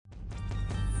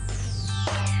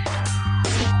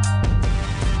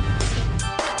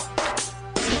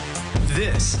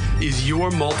This is Your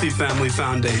Multifamily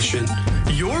Foundation,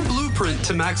 your blueprint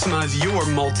to maximize your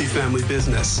multifamily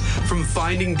business. From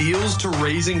finding deals to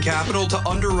raising capital to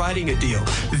underwriting a deal,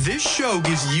 this show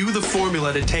gives you the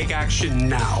formula to take action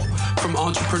now. From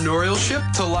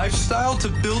entrepreneurship to lifestyle to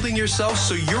building yourself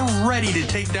so you're ready to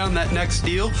take down that next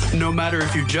deal, no matter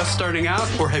if you're just starting out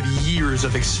or have years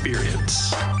of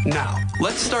experience. Now,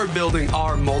 let's start building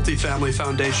our multifamily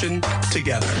foundation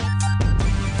together.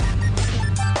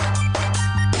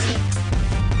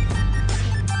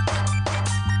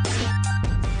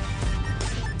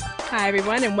 Hi,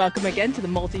 everyone, and welcome again to the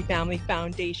Multifamily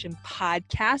Foundation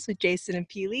podcast with Jason and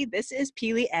Peely. This is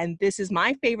Peely, and this is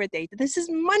my favorite day. This is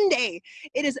Monday.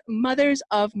 It is Mothers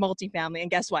of Multifamily,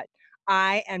 and guess what?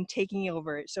 I am taking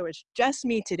over, so it's just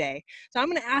me today. So I'm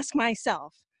going to ask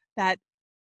myself that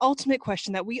ultimate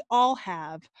question that we all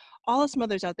have, all us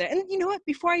mothers out there. And you know what?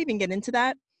 Before I even get into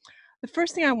that, the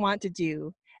first thing I want to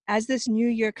do as this new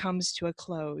year comes to a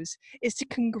close is to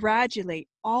congratulate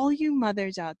all you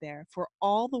mothers out there for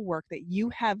all the work that you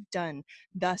have done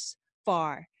thus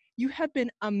far. You have been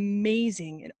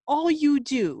amazing in all you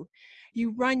do.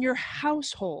 You run your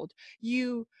household.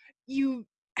 You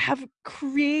have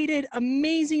created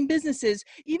amazing businesses.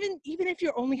 Even if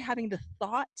you're only having the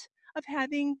thought of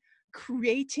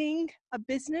creating a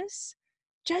business,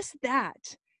 just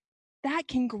that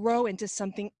can grow into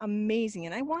something amazing.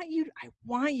 And I want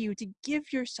you to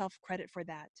give yourself credit for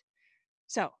that.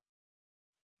 So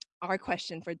our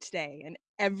question for today and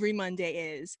every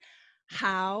Monday is,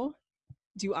 how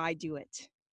do I do it?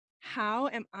 How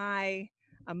am I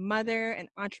a mother, an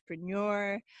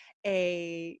entrepreneur,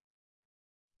 a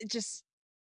just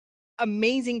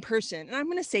amazing person? And I'm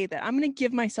going to say that. I'm going to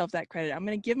give myself that credit. I'm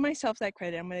going to give myself that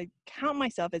credit. I'm going to count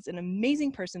myself as an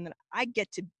amazing person that I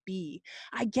get to be.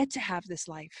 I get to have this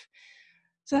life.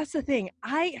 So that's the thing.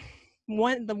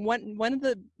 One of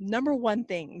the number one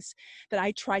things that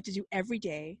I try to do every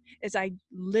day is I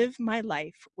live my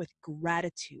life with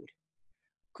gratitude.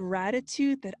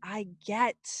 Gratitude that I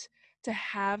get to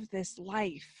have this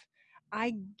life.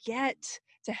 I get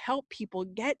to help people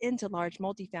get into large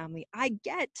multifamily. I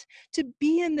get to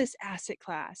be in this asset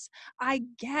class. I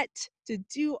get to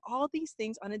do all these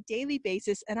things on a daily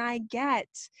basis, and I get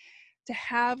to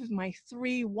have my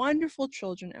 3 wonderful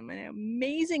children and my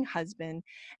amazing husband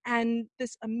and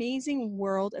this amazing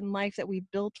world and life that we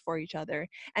built for each other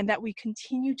and that we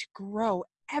continue to grow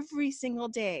every single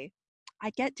day. I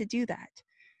get to do that.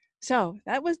 So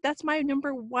that's my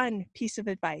number 1 piece of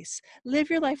advice.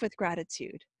 Live your life with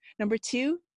gratitude. Number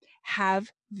 2,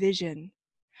 have vision.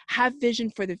 Have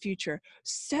vision for the future.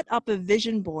 Set up a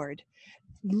vision board.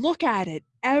 Look at it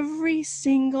every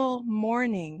single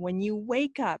morning when you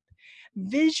wake up.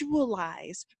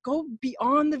 Visualize. Go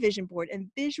beyond the vision board and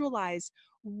visualize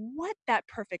what that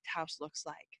perfect house looks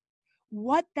like,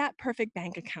 what that perfect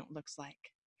bank account looks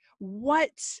like,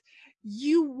 what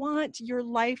you want your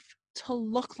life to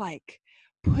look like.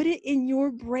 Put it in your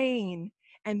brain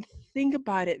and think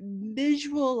about it.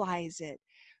 Visualize it.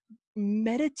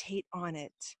 Meditate on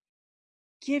it.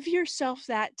 Give yourself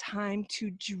that time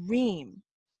to dream.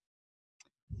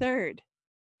 Third,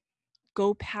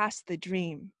 go past the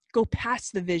dream. Go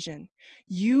past the vision.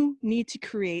 You need to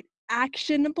create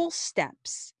actionable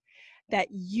steps that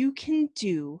you can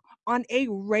do on a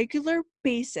regular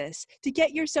basis to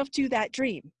get yourself to that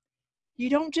dream. You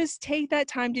don't just take that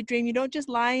time to dream. You don't just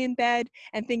lie in bed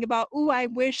and think about, I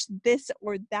wish this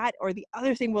or that or the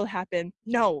other thing will happen.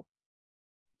 No.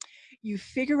 You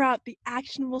figure out the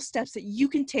actionable steps that you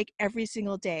can take every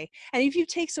single day. And if you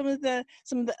take some of the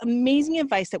amazing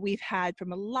advice that we've had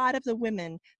from a lot of the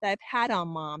women that I've had on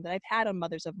Mom, that I've had on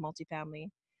Mothers of Multifamily,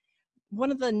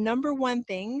 one of the number 1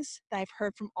 things that I've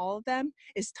heard from all of them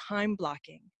is time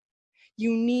blocking.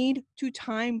 You need to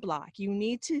time block. You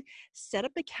need to set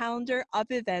up a calendar of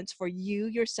events for you,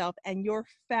 yourself, and your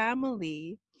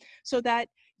family so that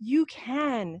you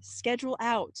can schedule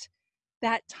out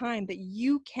that time that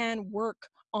you can work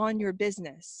on your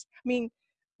business. I mean,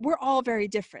 we're all very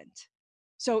different.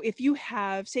 So if you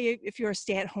have, say, if you're a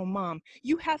stay-at-home mom,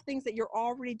 you have things that you're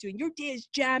already doing. Your day is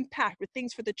jam-packed with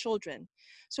things for the children.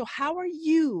 So how are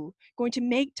you going to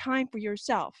make time for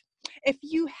yourself? If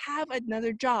you have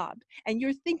another job and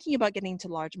you're thinking about getting into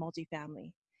large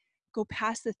multifamily, go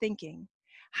past the thinking.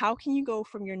 How can you go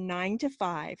from your 9 to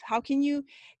 5? How can you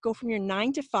go from your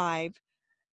 9 to 5,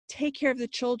 take care of the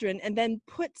children, and then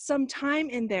put some time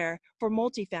in there for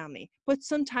multifamily? Put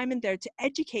some time in there to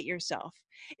educate yourself.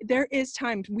 There is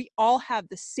time. We all have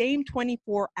the same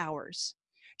 24 hours.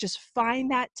 Just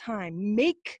find that time.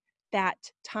 Make that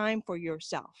time for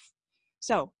yourself.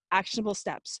 So actionable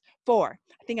steps. 4.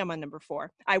 I think I'm on number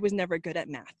 4. I was never good at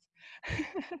math.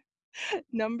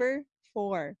 Number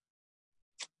 4.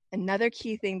 Another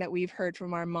key thing that we've heard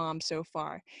from our mom so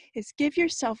far is give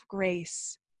yourself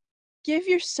grace. Give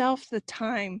yourself the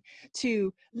time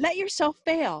to let yourself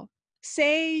fail.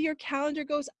 Say your calendar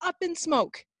goes up in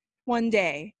smoke one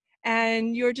day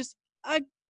and you're just a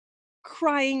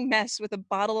crying mess with a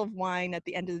bottle of wine at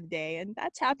the end of the day. And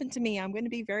that's happened to me. I'm going to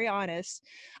be very honest.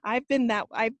 I've been that.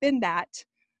 I've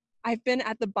been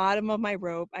at the bottom of my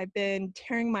rope. I've been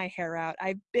tearing my hair out.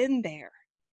 I've been there.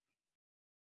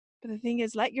 But the thing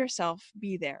is, let yourself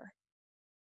be there.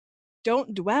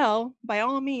 Don't dwell. By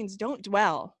all means, don't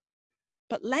dwell.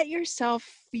 But let yourself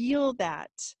feel that.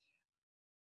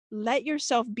 Let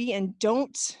yourself be, and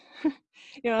don't,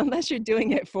 unless you're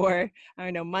doing it for, I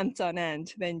don't know, months on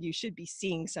end, then you should be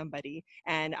seeing somebody.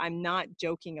 And I'm not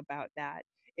joking about that.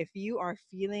 If you are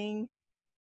feeling,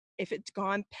 if it's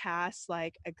gone past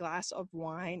like a glass of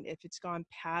wine, if it's gone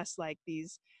past like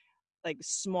these like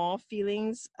small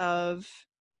feelings of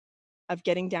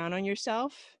getting down on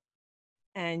yourself,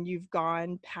 and you've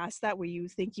gone past that where you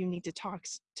think you need to talk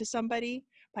to somebody,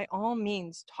 by all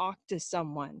means, talk to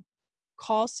someone.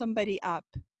 Call somebody up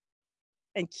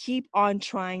and keep on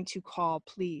trying to call,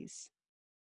 please.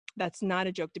 That's not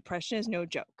a joke. Depression is no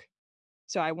joke.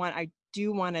 So I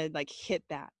do want to like hit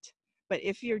that. But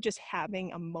if you're just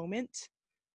having a moment,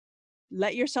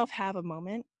 let yourself have a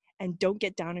moment and don't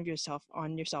get down on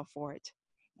yourself for it.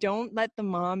 Don't let the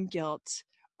mom guilt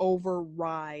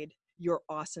override your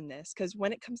awesomeness, because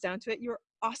when it comes down to it, you're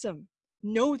awesome.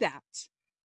 Know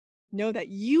that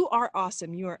you are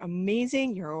awesome. You are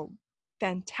amazing. You're a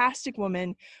fantastic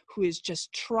woman who is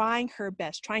just trying her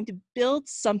best, trying to build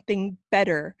something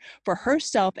better for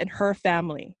herself and her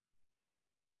family.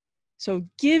 So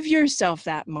give yourself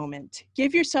that moment.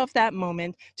 Give yourself that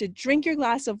moment to drink your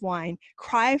glass of wine,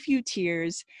 cry a few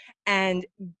tears, and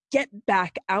get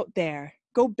back out there.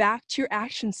 Go back to your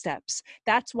action steps.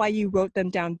 That's why you wrote them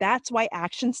down. That's why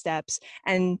action steps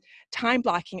and time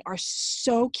blocking are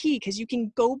so key, because you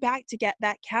can go back to get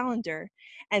that calendar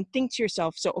and think to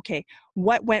yourself, so, okay,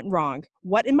 what went wrong?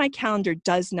 What in my calendar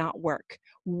does not work?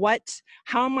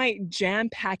 How am I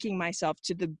jam-packing myself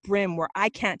to the brim where I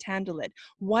can't handle it?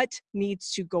 What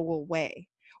needs to go away?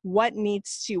 What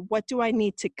do I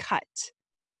need to cut?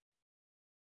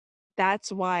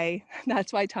 That's why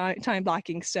time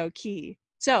blocking is so key.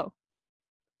 So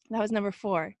that was number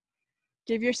 4.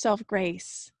 Give yourself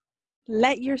grace.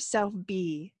 Let yourself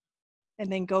be,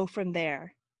 and then go from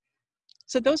there.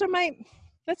 So those are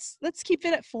let's keep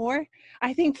it at 4.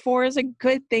 I think 4 is a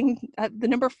good thing. The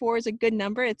number 4 is a good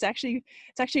number. It's actually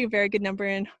a very good number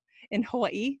in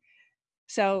Hawaii.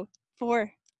 So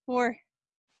 4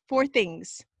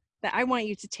 things that I want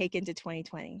you to take into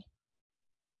 2020.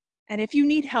 And if you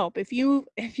need help, if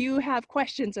you have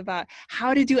questions about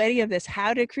how to do any of this,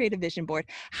 how to create a vision board,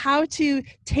 how to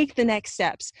take the next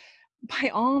steps, by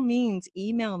all means,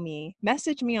 email me,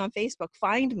 message me on Facebook,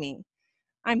 find me.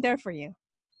 I'm there for you.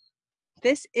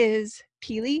 This is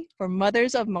Pili for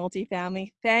Mothers of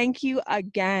Multifamily. Thank you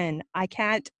again. I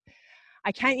can't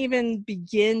even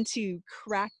begin to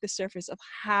crack the surface of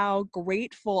how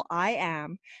grateful I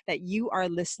am that you are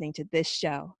listening to this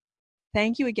show.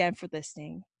 Thank you again for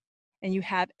listening. And you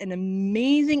have an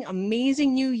amazing,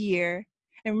 amazing new year.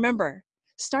 And remember,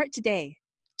 start today.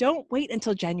 Don't wait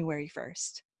until January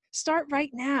 1st. Start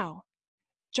right now.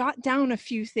 Jot down a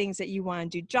few things that you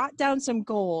want to do. Jot down some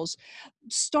goals.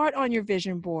 Start on your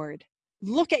vision board.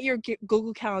 Look at your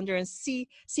Google Calendar and see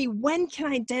when can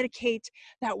I dedicate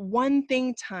that one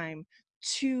thing time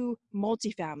to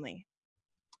multifamily.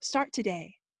 Start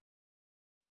today.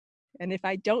 And if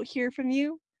I don't hear from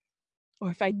you, or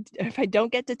if I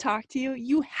don't get to talk to you,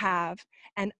 you have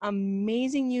an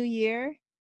amazing new year,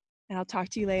 and I'll talk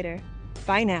to you later.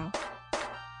 Bye now.